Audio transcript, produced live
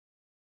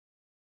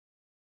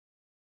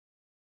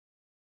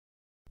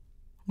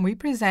We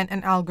present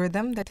an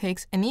algorithm that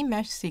takes any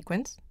mesh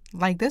sequence,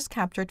 like this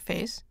captured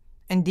face,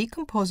 and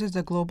decomposes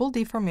the global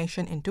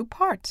deformation into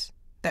parts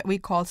that we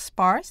call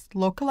sparse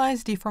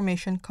localized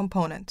deformation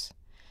components.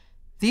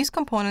 These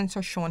components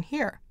are shown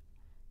here.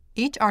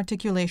 Each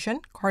articulation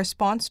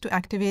corresponds to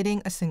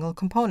activating a single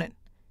component.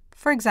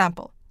 For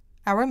example,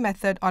 our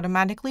method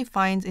automatically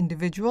finds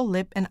individual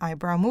lip and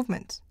eyebrow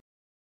movements.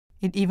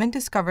 It even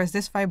discovers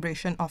this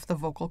vibration of the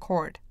vocal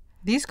cord.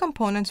 These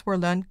components were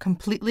learned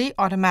completely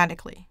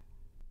automatically.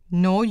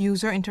 No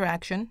user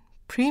interaction,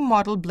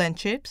 pre-modeled blend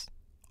shapes,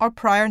 or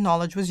prior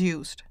knowledge was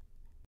used.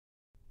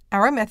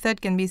 Our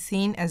method can be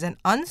seen as an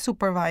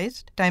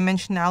unsupervised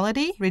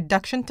dimensionality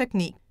reduction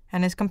technique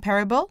and is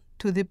comparable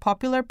to the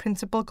popular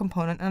principal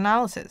component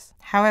analysis.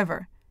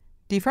 However,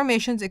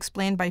 deformations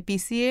explained by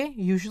PCA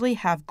usually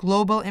have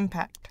global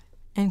impact.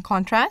 In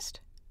contrast,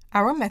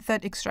 our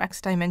method extracts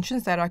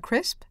dimensions that are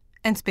crisp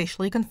and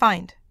spatially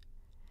confined.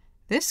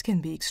 This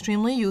can be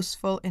extremely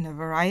useful in a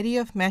variety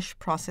of mesh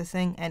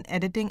processing and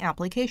editing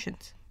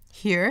applications.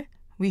 Here,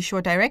 we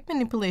show direct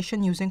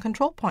manipulation using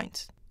control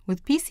points.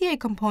 With PCA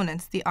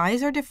components, the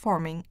eyes are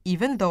deforming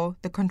even though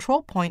the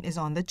control point is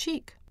on the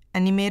cheek.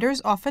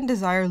 Animators often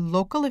desire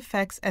local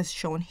effects as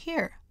shown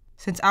here.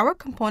 Since our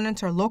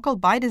components are local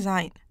by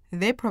design,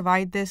 they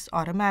provide this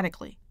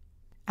automatically.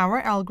 Our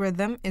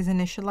algorithm is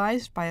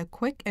initialized by a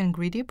quick and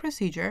greedy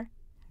procedure.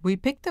 We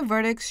pick the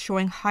vertex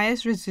showing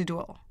highest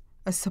residual.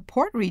 A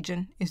support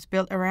region is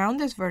built around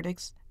this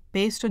vertex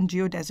based on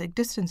geodesic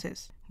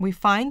distances. We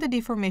find the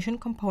deformation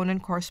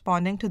component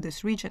corresponding to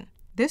this region.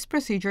 This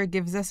procedure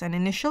gives us an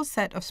initial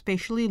set of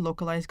spatially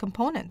localized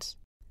components.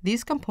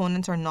 These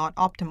components are not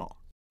optimal.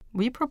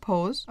 We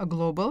propose a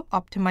global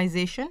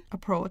optimization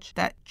approach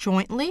that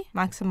jointly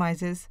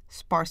maximizes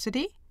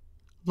sparsity,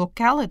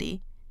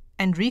 locality,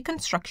 and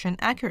reconstruction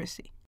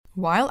accuracy.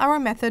 While our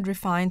method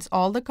refines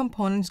all the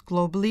components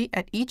globally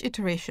at each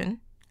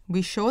iteration,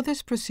 we show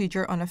this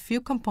procedure on a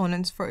few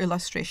components for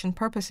illustration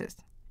purposes.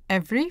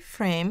 Every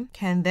frame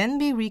can then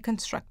be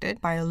reconstructed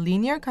by a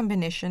linear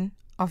combination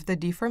of the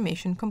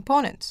deformation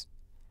components.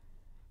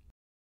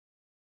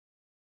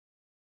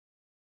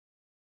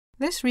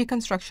 This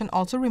reconstruction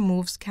also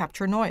removes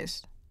capture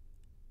noise.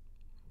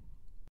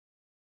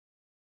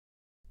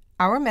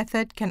 Our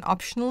method can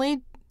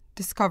optionally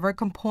discover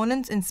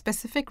components in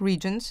specific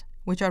regions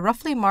which are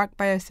roughly marked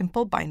by a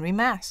simple binary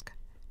mask.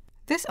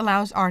 This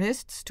allows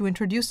artists to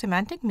introduce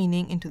semantic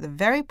meaning into the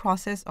very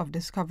process of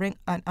discovering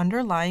an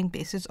underlying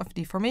basis of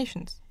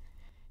deformations.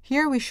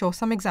 Here we show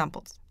some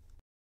examples.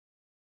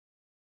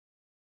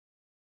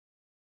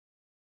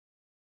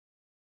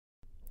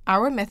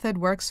 Our method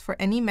works for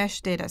any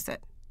mesh dataset,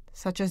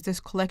 such as this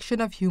collection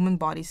of human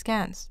body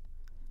scans.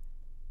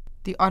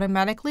 The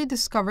automatically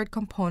discovered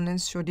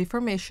components show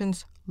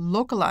deformations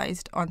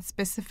localized on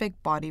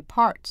specific body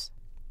parts.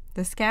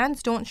 The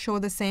scans don't show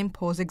the same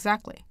pose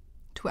exactly.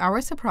 To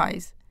our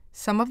surprise,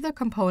 some of the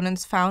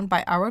components found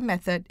by our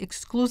method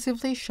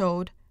exclusively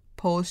showed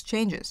pose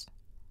changes.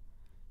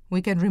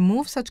 We can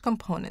remove such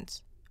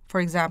components, for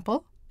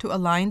example, to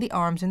align the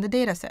arms in the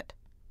dataset.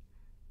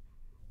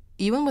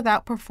 Even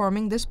without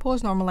performing this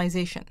pose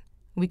normalization,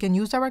 we can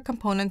use our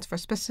components for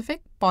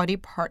specific body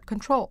part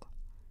control.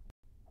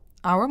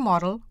 Our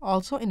model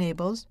also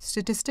enables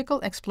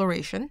statistical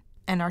exploration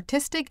and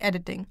artistic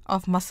editing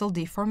of muscle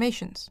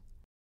deformations.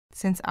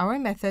 Since our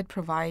method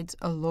provides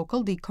a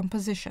local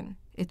decomposition,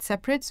 it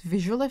separates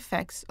visual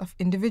effects of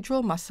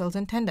individual muscles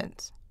and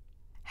tendons.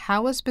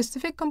 How a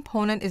specific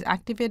component is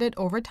activated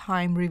over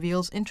time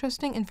reveals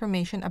interesting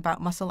information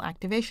about muscle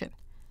activation.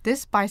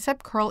 This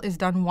bicep curl is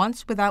done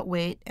once without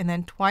weight and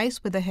then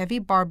twice with a heavy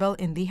barbell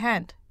in the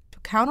hand. To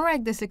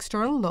counteract this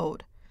external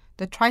load,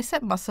 the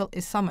tricep muscle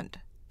is summoned.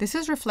 This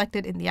is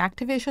reflected in the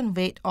activation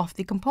weight of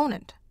the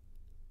component.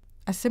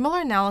 A similar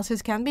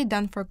analysis can be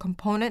done for a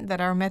component that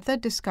our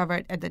method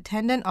discovered at the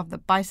tendon of the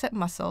bicep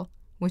muscle,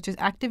 which is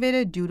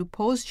activated due to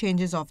pose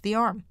changes of the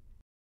arm.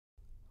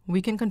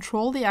 We can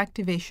control the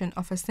activation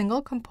of a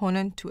single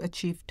component to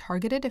achieve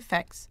targeted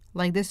effects,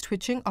 like this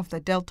twitching of the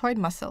deltoid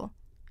muscle,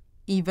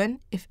 even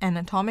if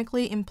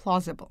anatomically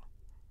implausible.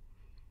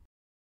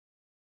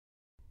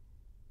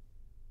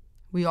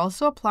 We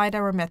also applied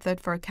our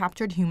method for a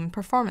captured human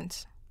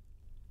performance.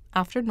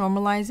 After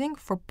normalizing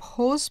for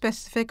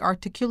pose-specific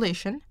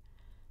articulation,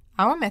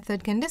 our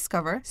method can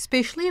discover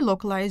spatially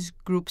localized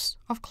groups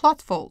of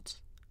cloth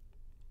folds.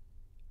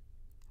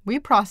 We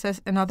process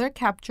another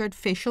captured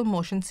facial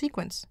motion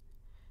sequence.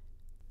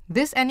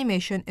 This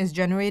animation is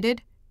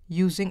generated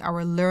using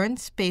our learned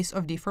space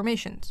of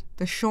deformations.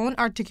 The shown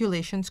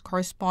articulations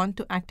correspond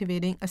to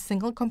activating a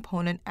single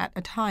component at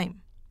a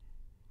time.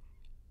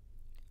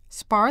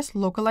 Sparse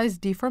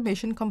localized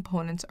deformation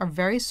components are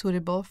very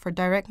suitable for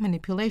direct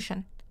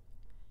manipulation.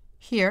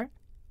 Here,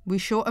 we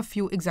show a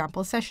few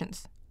example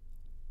sessions.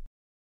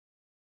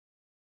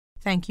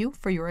 Thank you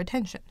for your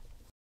attention.